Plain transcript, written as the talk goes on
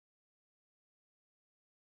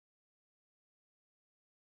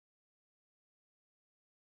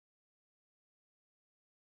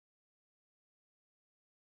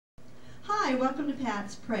Hi, welcome to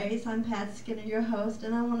Patspraze. I'm Pat Skinner, your host,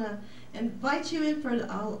 and I want to invite you in for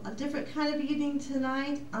a different kind of evening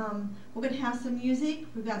tonight. We're going to have some music.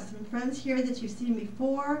 We've got some friends here that you've seen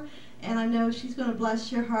before, and I know she's going to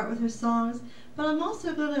bless your heart with her songs, but I'm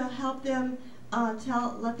also going to help them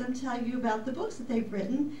let them tell you about the books that they've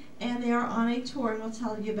written, and they are on a tour, and we'll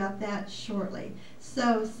tell you about that shortly.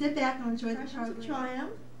 So sit back and enjoy the program.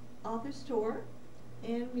 Triumph, Authors Tour,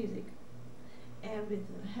 and music. And we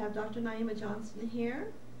have Dr. Naima Johnston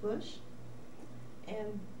here, Bush,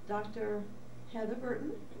 and Dr. Heather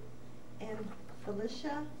Burton, and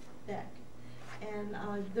Felecia Beck. And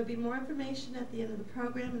there'll be more information at the end of the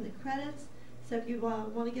program in the credits. So if you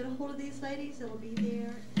want to get a hold of these ladies, it'll be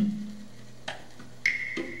there.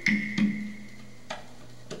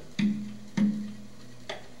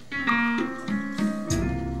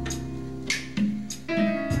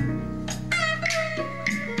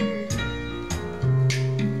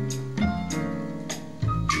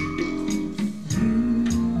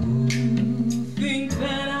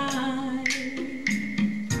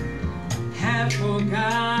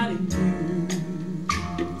 Forgotten you,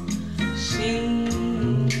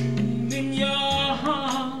 shame in your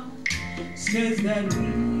heart says that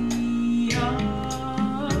we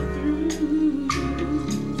are through.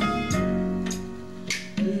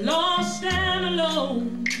 Lost and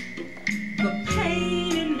alone, the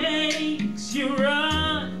pain it makes you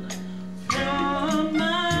run from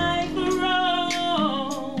my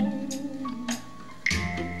throne.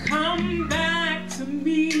 Come back to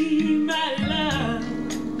me, my love.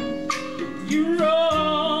 You're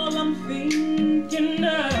all I'm thinking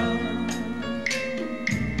of.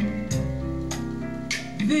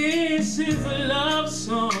 This is a love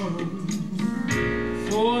song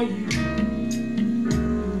for you.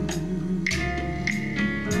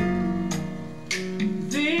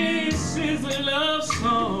 This is a love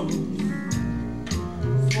song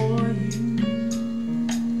for you.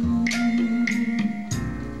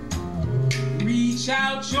 Reach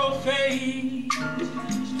out your faith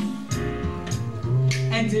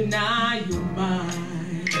and deny your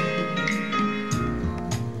mind.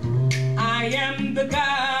 I am the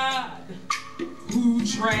God who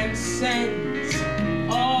transcends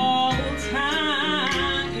all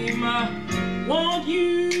time. I want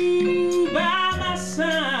you by my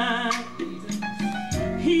side.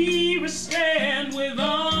 Here I stand with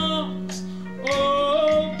arms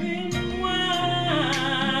open wide.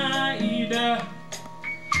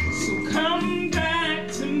 So come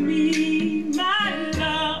back to me, my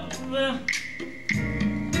love.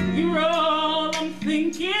 You're all I'm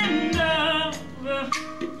thinking of.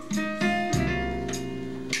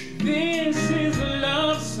 This is a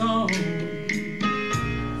love song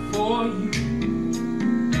for you.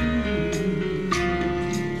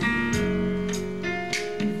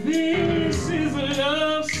 This is a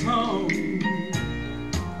love song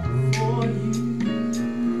for you.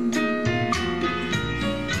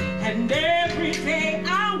 And every day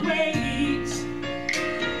I wait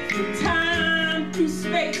for time to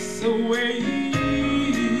space away,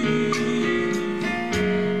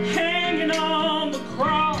 hanging on the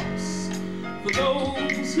cross for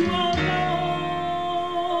those who are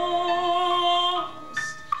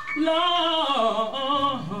lost.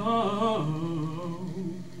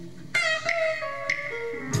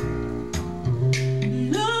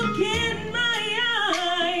 Look in my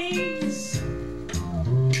eyes,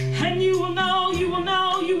 and you will know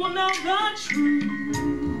the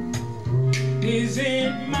truth is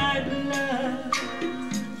in my blood.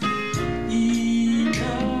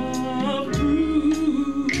 Enough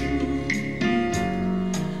proof,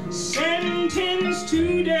 sentenced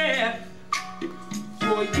to death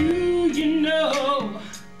for you. You know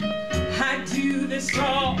I do this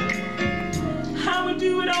all, I would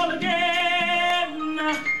do it all again.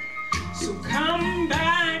 So come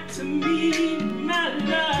back to me, my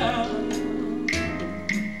love.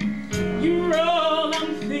 You're all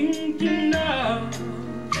I'm thinking of.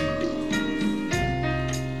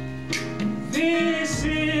 This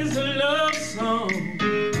is a love song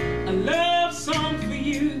for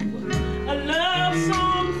you, a love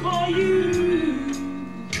song for you.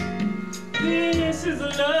 This is a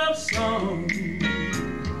love song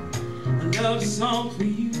for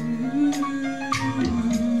you.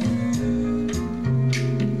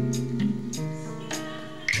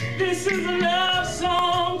 This is a love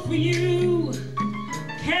song for you.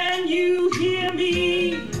 Can you hear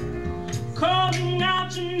me calling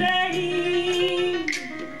out your name?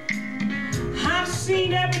 I've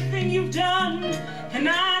seen everything you've done, and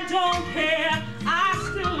I don't care. I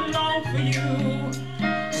still long for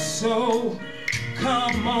you. So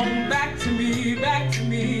come on back to me, back to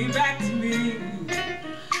me, back to me.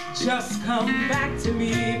 just come back to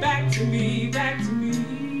me, back to me, back to me.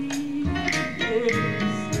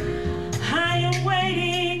 Yes. I am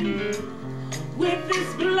waiting with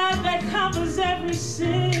this blood that covers every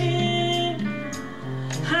sin.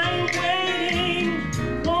 I am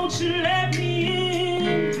waiting, won't you let me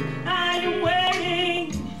in? I am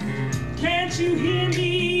waiting, can't you hear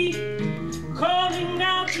me calling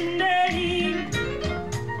out your name,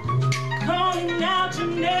 calling out your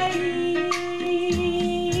name.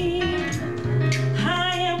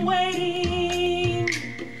 I am waiting,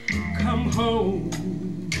 come home.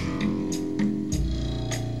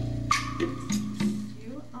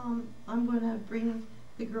 I'm going to bring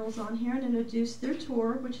the girls on here and introduce their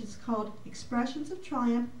tour, which is called Expressions of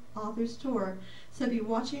Triumph Authors Tour. So be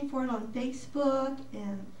watching for it on Facebook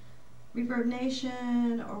and Reverb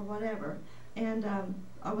Nation or whatever. And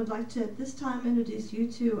I would like to at this time introduce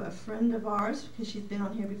you to a friend of ours, because she's been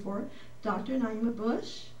on here before, Dr. Naima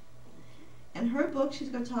Bush. And her book she's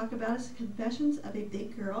going to talk about is Confessions of a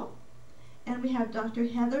Big Girl. And we have Dr.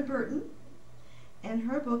 Heather Burton, and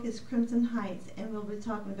her book is Crimson Heights, and we'll be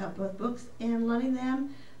talking about both books and letting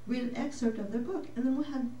them read an excerpt of their book, and then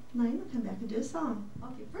we'll have Naima come back and do a song.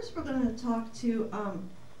 Okay, first we're going to talk to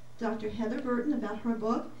Dr. Heather Burton about her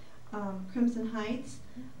book, Crimson Heights.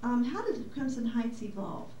 How did Crimson Heights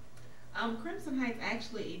evolve? Crimson Heights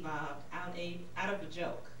actually evolved out of a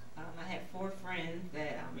joke. I had 4 friends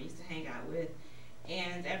that I used to hang out with,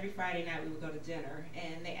 and every Friday night we would go to dinner,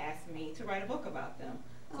 and they asked me to write a book about them.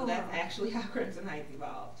 So that's actually how Crimson Heights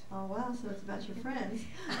evolved. Oh wow, so it's about your friends.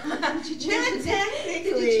 Did you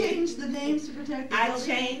change the names to protect the building? I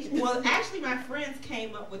changed, well actually my friends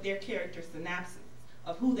came up with their character synopsis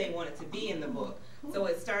of who they wanted to be in the book. Cool. So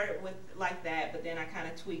it started with like that, but then I kind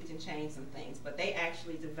of tweaked and changed some things. But they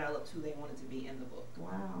actually developed who they wanted to be in the book.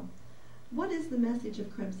 Wow. What is the message of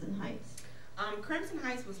Crimson Heights? Crimson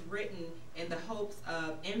Heights was written in the hopes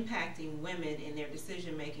of impacting women in their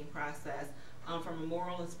decision-making process from a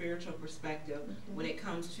moral and spiritual perspective when it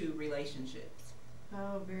comes to relationships.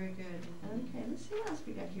 Oh, very good. Okay, let's see what else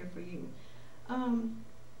we got here for you.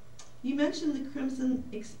 You mentioned the Crimson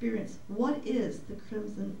Experience. What is the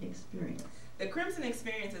Crimson Experience? The Crimson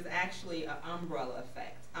Experience is actually an umbrella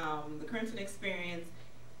effect. The Crimson Experience,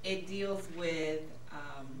 it deals with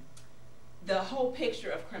the whole picture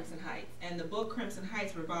of Crimson Heights. And the book Crimson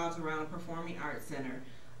Heights revolves around a performing arts center.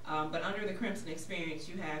 But under the Crimson Experience,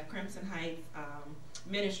 you have Crimson Heights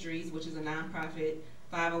Ministries, which is a nonprofit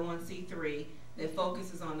 501c3 that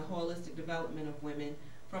focuses on the holistic development of women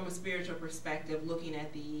from a spiritual perspective, looking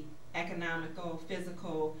at the economical,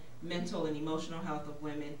 physical, mental, and emotional health of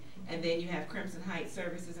women. And then you have Crimson Heights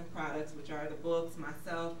Services and Products, which are the books,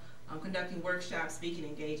 myself, conducting workshops, speaking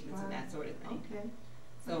engagements, and that sort of thing. Okay.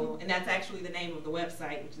 So, and that's actually the name of the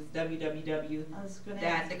website, which is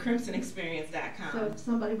www.thecrimsonexperience.com. So if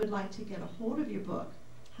somebody would like to get a hold of your book,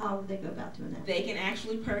 how would they go about doing that? They can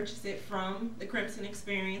actually purchase it from the Crimson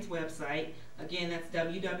Experience website. Again, that's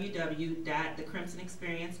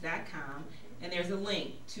www.thecrimsonexperience.com. And there's a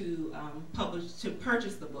link to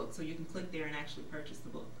purchase the book, so you can click there and actually purchase the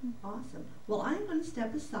book. Awesome. Well, I'm going to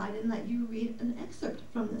step aside and let you read an excerpt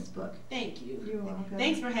from this book. Thank you. You're welcome.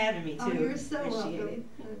 Thanks for having me, too. Oh, you're so welcome.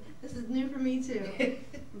 This is new for me, too.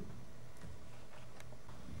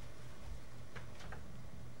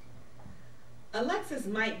 Alexis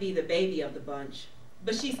might be the baby of the bunch,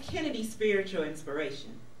 but she's Kennedy's spiritual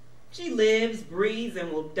inspiration. She lives, breathes,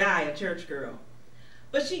 and will die a church girl.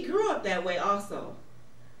 But she grew up that way also.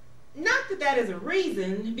 Not that that is a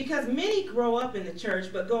reason, because many grow up in the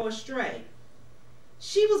church but go astray.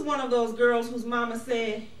 She was one of those girls whose mama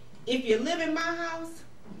said, if you live in my house,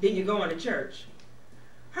 then you're going to church.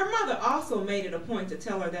 Her mother also made it a point to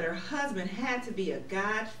tell her that her husband had to be a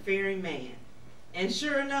God-fearing man. And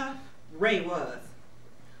sure enough, Ray was.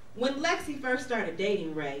 When Lexi first started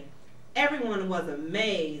dating Ray, everyone was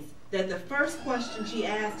amazed that the first question she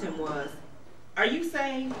asked him was, are you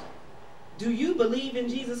saved? Do you believe in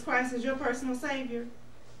Jesus Christ as your personal Savior?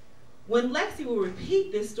 When Lexi would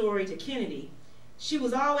repeat this story to Kennedy, she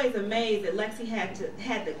was always amazed that Lexi had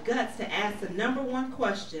the guts to ask the #1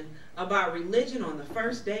 question about religion on the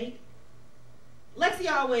first date. Lexi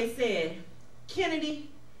always said, Kennedy,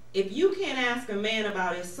 if you can't ask a man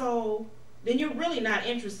about his soul, then you're really not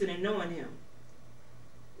interested in knowing him.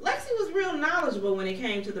 Lexi was real knowledgeable when it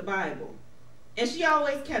came to the Bible, and she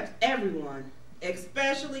always kept everyone,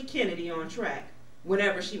 especially Kennedy, on track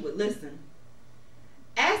whenever she would listen.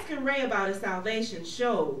 Asking Ray about his salvation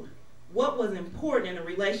showed what was important in a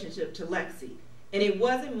relationship to Lexi, and it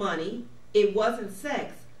wasn't money, it wasn't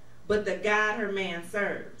sex, but the God her man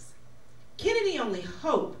serves. Kennedy only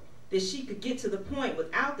hoped that she could get to the point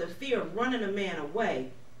without the fear of running a man away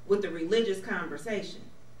with a religious conversation.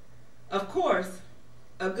 Of course,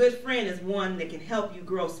 a good friend is one that can help you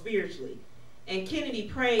grow spiritually, and Kennedy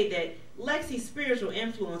prayed that Lexi's spiritual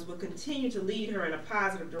influence would continue to lead her in a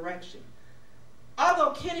positive direction.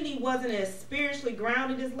 Although Kennedy wasn't as spiritually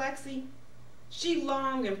grounded as Lexi, she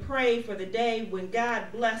longed and prayed for the day when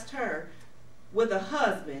God blessed her with a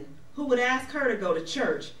husband who would ask her to go to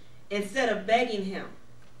church instead of begging him.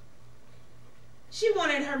 She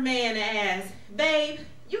wanted her man to ask, "Babe,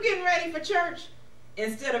 you getting ready for church?"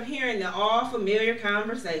 instead of hearing the all-familiar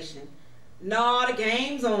conversation. "Nah, the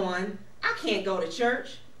game's on. I can't go to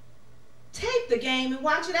church." "Tape the game and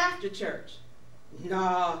watch it after church."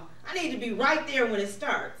 "Nah, I need to be right there when it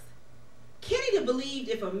starts." Kennedy believed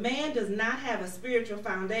if a man does not have a spiritual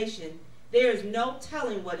foundation, there is no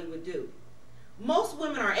telling what he would do. Most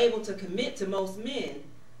women are able to commit to most men,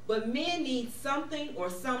 but men need something or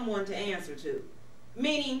someone to answer to,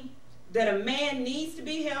 meaning that a man needs to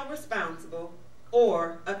be held responsible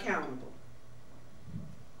or accountable.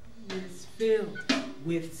 It's filled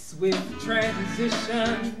with swift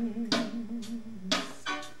transitions,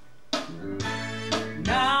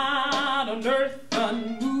 not on earth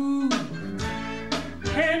unmoved,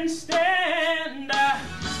 can stand.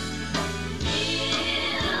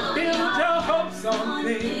 Build your hopes on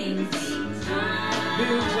things,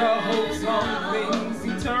 build your hopes on things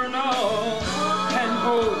eternal, and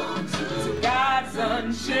hold to God's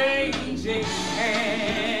unchanging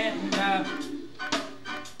hand.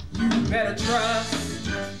 You better trust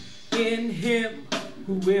in Him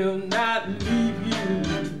who will not leave you.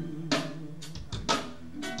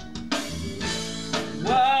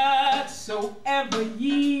 Whatsoever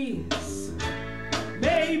years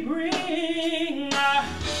may bring,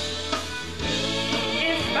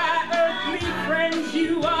 if by earthly friends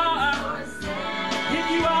you are, if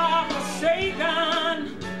you are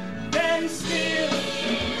forsaken, then still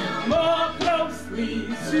more closely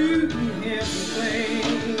to Him cling.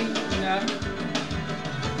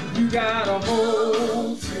 You gotta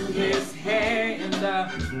hold to His hand,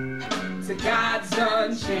 to God's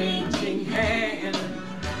unchanging hand.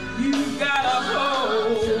 You gotta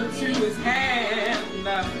hold to His hand,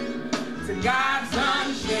 to God's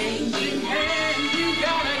unchanging hand. You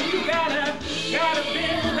gotta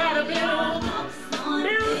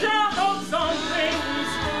build your hopes on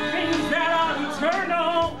things that are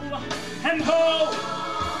eternal, and hold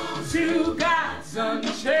to God's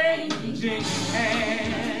unchanging hand.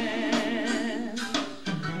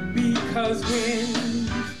 Because when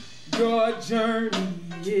your journey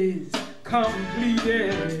is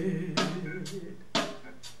completed,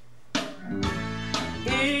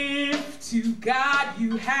 if to God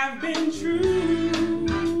you have been true,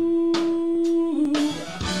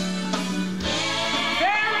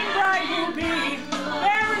 very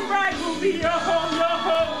bright will be your home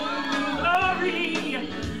glory.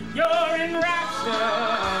 Your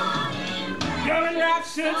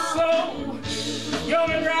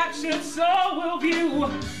enraptured soul will view.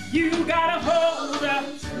 You gotta hold,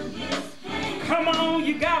 come on,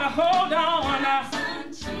 you gotta hold on.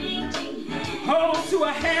 Hold to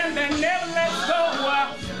a hand that never lets go.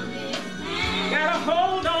 Gotta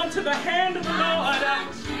hold on to the hand of the Lord.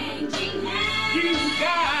 You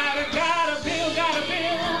gotta build.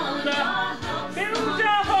 Build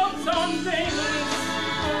your hopes on things.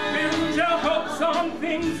 Build your hopes on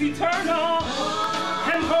things eternal,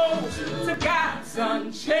 and hold to God's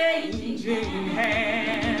unchanging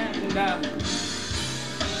hand.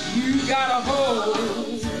 You gotta hold,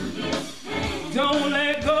 don't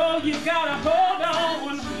let go, you gotta hold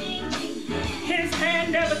on. His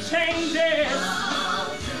hand never changes.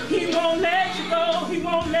 He won't let you go, He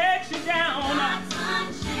won't let you down.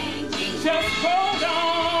 Just hold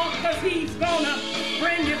on, 'cause He's gonna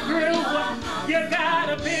bring you through. You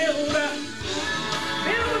gotta build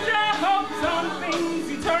your hopes on things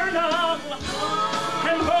eternal,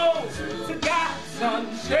 and hold to God's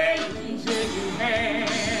unchanging hand.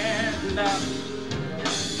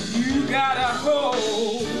 You gotta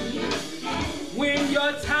hold. When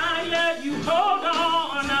you're tired, you hold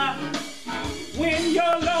on. When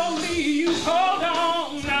you're lonely, you hold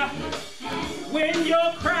on. When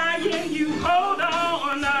you're crying, you hold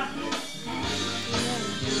on.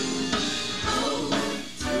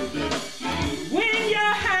 When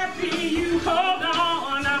you're happy, you hold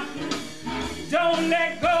on. Don't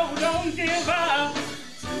let go, don't give up.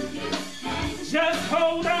 Just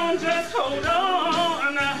hold on, just hold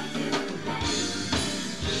on.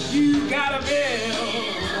 You gotta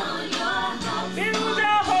build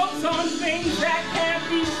your hopes on things that can't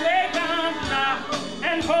be shaken,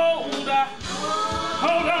 and hold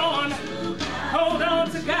on.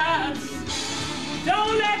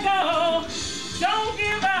 Don't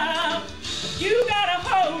give up. You gotta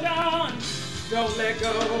hold on. Don't let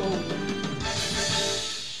go.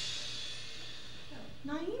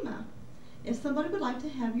 Naima, if somebody would like to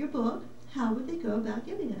have your book, how would they go about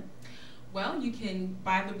getting it? Well, you can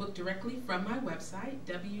buy the book directly from my website,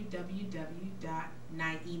 www.naima,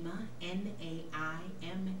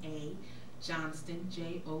 N-A-I-M-A, Johnston,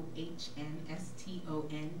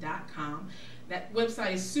 Johnston.com. That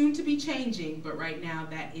website is soon to be changing, but right now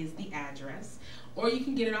that is the address. Or you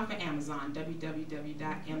can get it off of Amazon,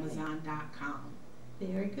 www.amazon.com.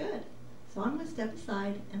 Very good. So I'm going to step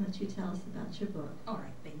aside and let you tell us about your book. All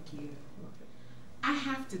right, thank you. I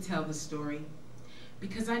have to tell the story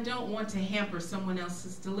because I don't want to hamper someone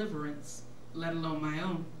else's deliverance, let alone my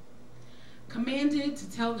own. Commanded to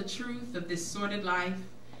tell the truth of this sordid life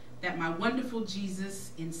that my wonderful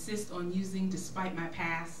Jesus insists on using despite my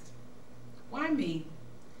past. Why me?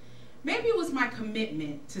 Maybe it was my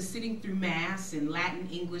commitment to sitting through Mass in Latin,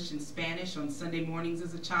 English, and Spanish on Sunday mornings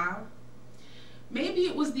as a child. Maybe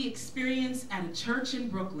it was the experience at a church in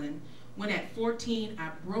Brooklyn when at 14 I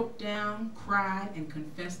broke down, cried, and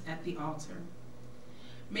confessed at the altar.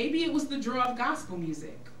 Maybe it was the draw of gospel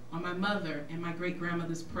music or my mother and my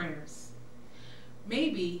great-grandmother's prayers.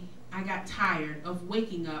 Maybe I got tired of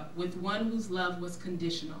waking up with one whose love was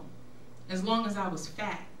conditional. As long as I was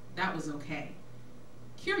fat, that was okay.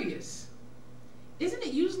 Curious, isn't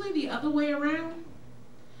it usually the other way around?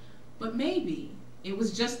 But maybe it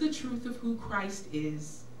was just the truth of who Christ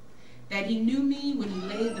is, that he knew me when he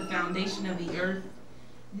laid the foundation of the earth,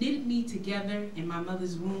 knitted me together in my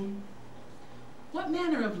mother's womb. What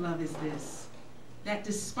manner of love is this, that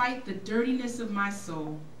despite the dirtiness of my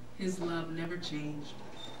soul, his love never changed?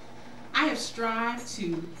 I have strived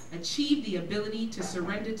to achieve the ability to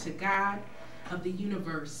surrender to God of the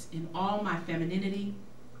universe in all my femininity,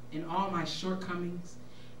 in all my shortcomings,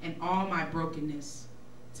 and all my brokenness,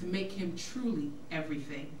 to make him truly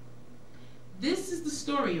everything. This is the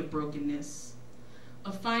story of brokenness,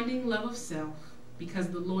 of finding love of self because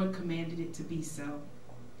the Lord commanded it to be so.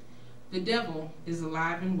 The devil is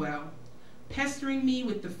alive and well, pestering me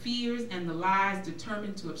with the fears and the lies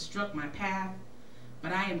determined to obstruct my path,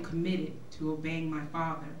 but I am committed to obeying my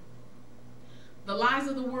Father. The lies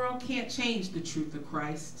of the world can't change the truth of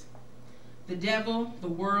Christ. The devil, the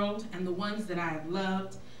world, and the ones that I have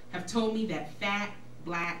loved have told me that fat,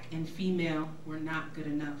 black, and female were not good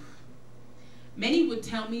enough. Many would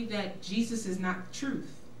tell me that Jesus is not the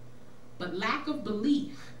truth, but lack of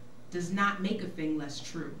belief does not make a thing less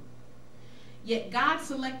true. Yet God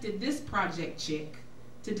selected this project chick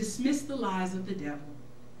to dismiss the lies of the devil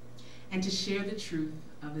and to share the truth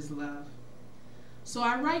of his love. So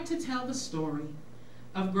I write to tell the story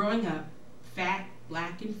of growing up fat,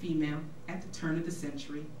 black, and female at the turn of the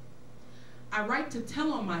century. I write to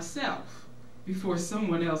tell on myself before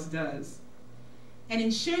someone else does. And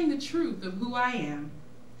in sharing the truth of who I am,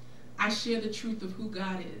 I share the truth of who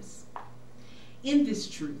God is. In this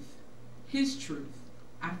truth, his truth,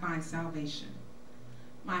 I find salvation.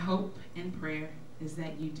 My hope and prayer is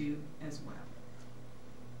that you do as well.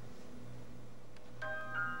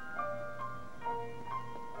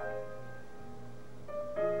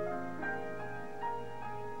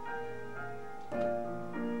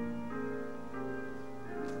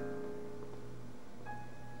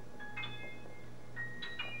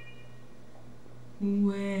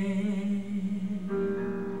 Where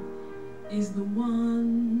is the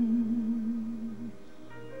one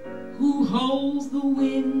who holds the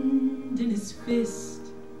wind in his fist?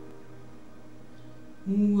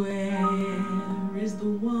 Where is the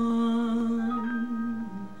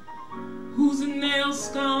one whose nail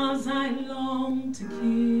scars I long to kiss?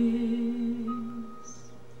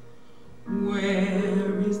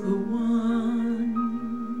 Where is the one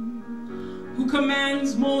who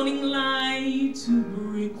commands morning light to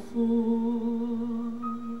break forth?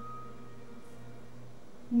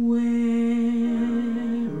 Where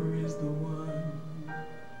is the one?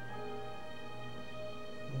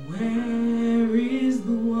 Where is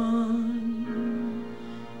the one?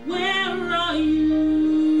 Where are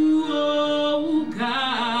you, oh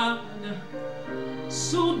God?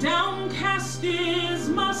 So downcast is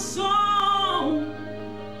my soul.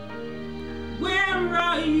 Where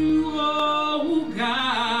are you, oh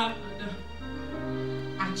God?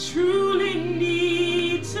 I truly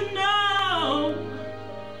need to know.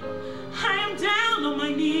 I am down on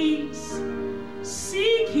my knees,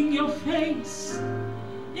 seeking your face.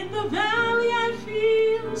 In the valley I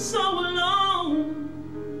feel so alone,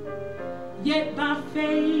 yet by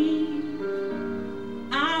faith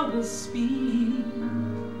I will speak.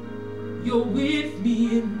 You're with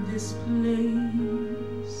me in this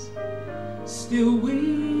place. still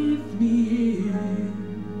with me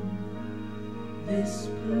in this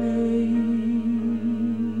place.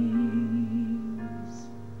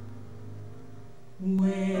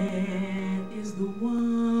 Where is the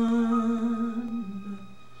one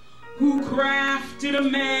who crafted a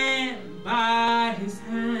man by his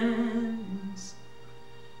hands?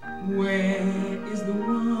 Where is the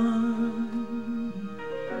one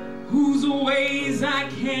whose ways I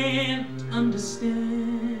can't understand?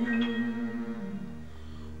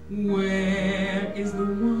 Where is the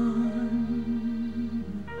one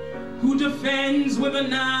who defends with a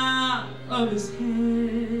nod of his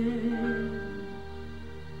head?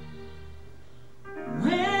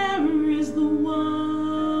 Where is the one?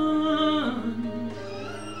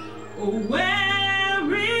 Oh,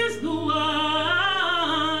 where is the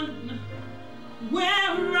one?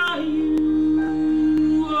 Where are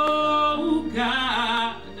you, oh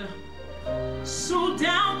God? So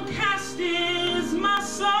downcast is my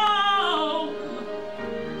soul.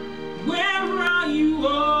 Where are you,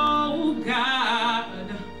 oh God?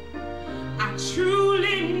 I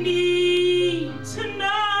truly need to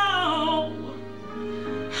know.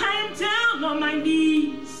 I am down on my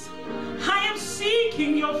knees. I am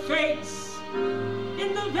seeking your face.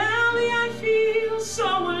 In the valley I feel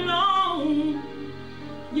so alone.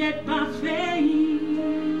 Yet by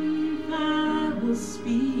faith I will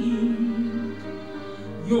speak.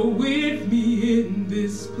 You're with me in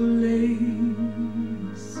this place.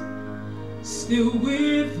 Still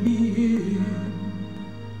with me in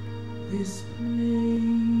this place.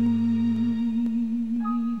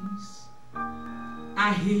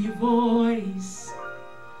 I hear your voice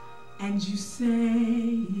and you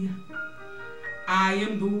say, I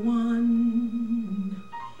am the one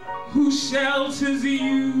who shelters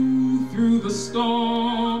you through the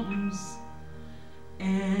storms.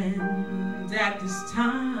 And at this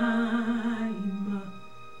time,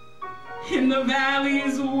 in the valley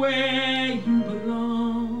is where you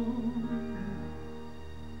belong.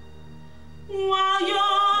 While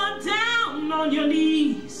you're down on your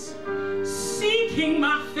knees, seeking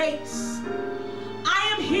my face,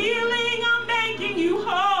 I am healing, I'm making you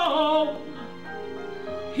whole.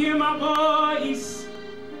 Hear my voice,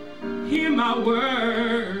 hear my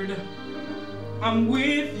word. I'm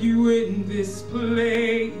with you in this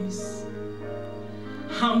place.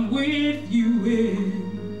 I'm with you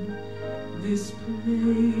in this place.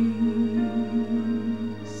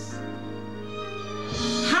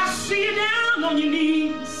 I see you down on your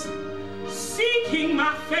knees, seeking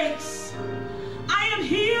my face. I am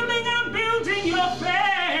healing, I'm building your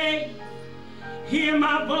faith. Hear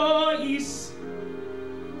my voice,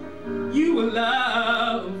 you are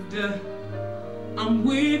loved. I'm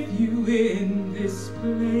with you in this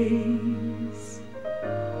place.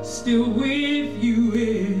 Still with you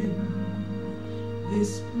in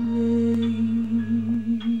this place.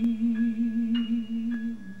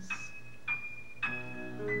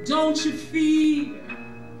 Don't you fear,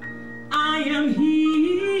 I am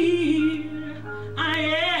here. I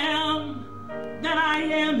am that I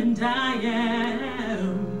am, and I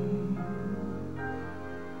am.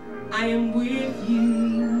 I am with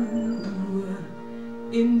you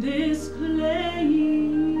in this place.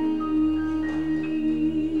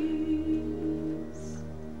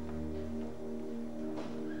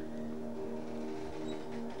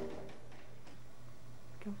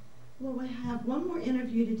 Well, we have one more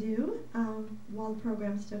interview to do while the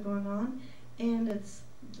program's still going on, and it's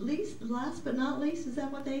last but not least, is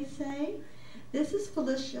that what they say? This is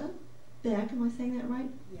Felecia Beck, am I saying that right?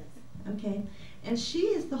 Yes. Okay, and she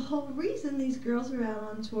is the whole reason these girls are out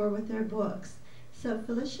on tour with their books. So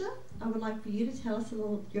Felecia, I would like for you to tell us a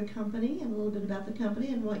little your company and a little bit about the company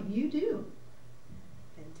and what you do.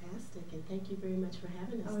 Fantastic, and thank you very much for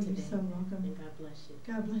having us Oh, today. you're so welcome. And God bless you.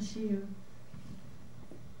 God bless you.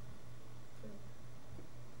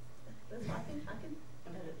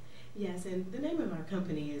 Yes, and the name of our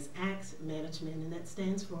company is Axe Management, and that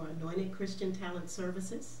stands for Anointed Christian Talent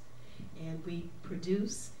Services. And we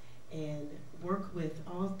produce and work with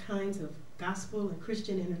all kinds of gospel and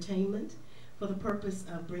Christian entertainment for the purpose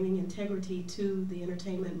of bringing integrity to the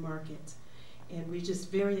entertainment market. And we're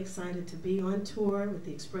just very excited to be on tour with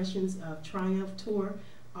the Expressions of Triumph Tour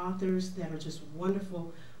authors that are just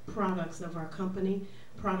wonderful products of our company,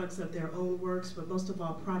 products of their own works, but most of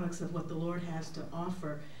all products of what the Lord has to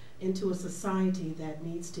offer into a society that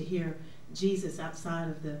needs to hear Jesus outside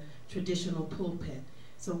of the traditional pulpit.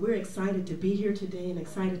 So we're excited to be here today and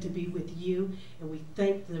excited to be with you, and we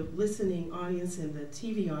thank the listening audience and the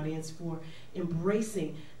TV audience for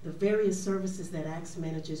embracing the various services that Axe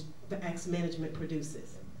Management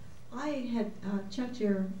produces. I had checked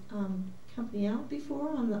your company out before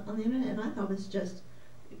on the internet, and I thought it was just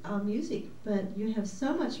music, but you have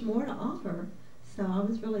so much more to offer. So I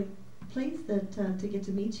was really pleased that to get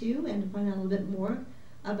to meet you and to find out a little bit more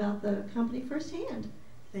about the company firsthand.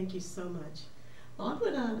 Thank you so much. Well, I'm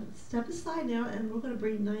going to step aside now, and we're going to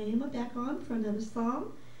bring Naima back on for another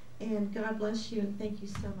song. And God bless you, and thank you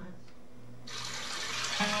so much.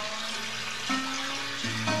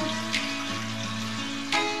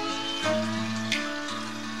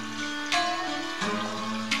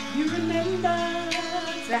 You remember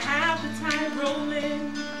to have the tide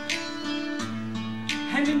rolling,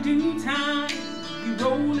 and in due time you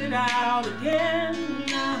roll it out again.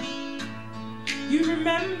 You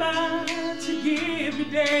remember to give your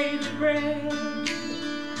daily bread,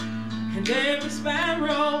 and every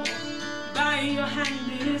sparrow by your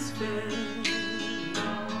hand is fed.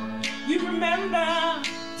 You remember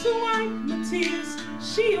to wipe my tears,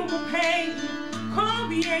 shield my pain, call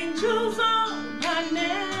the angels on my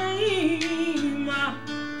name.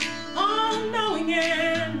 All-knowing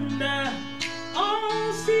and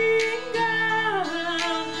all-seeing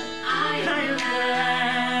God, I am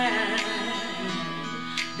glad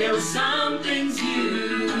there were some things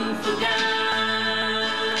you forgot.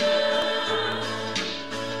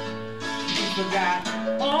 You forgot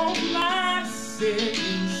all my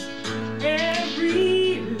sins,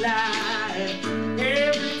 every lie,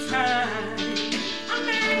 every time I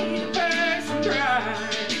made a person cry.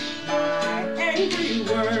 My angry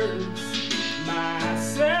words, my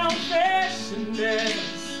selfishness,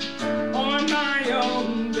 on my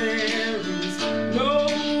own there is no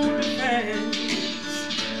defense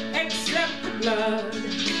except the blood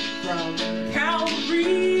from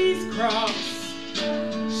Calvary's cross,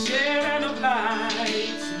 shed and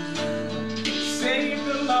applied to save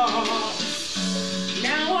the lost.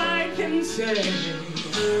 Now I can say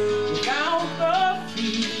without the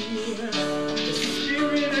fear, the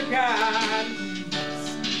Spirit of God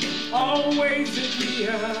is always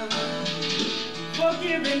here,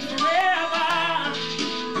 forgiven forever,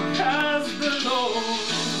 because the Lord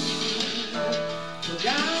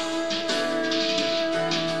forgot.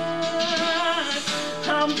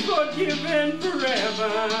 I'm forgiven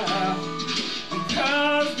forever,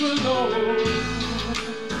 because the Lord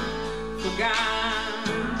forgot.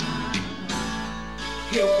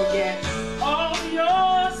 He'll forget all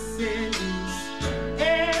your sins,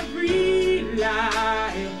 every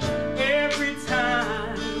lie, every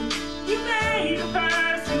time you made a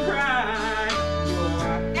person cry. Your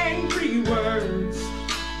angry words,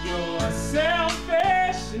 your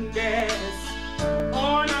selfishness,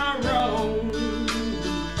 on our own,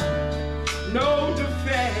 no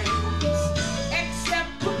defense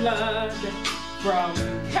except the blood from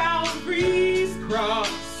Calvary's cross,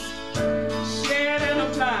 shed and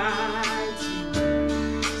applied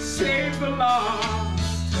to save the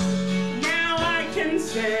lost. Now I can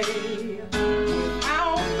say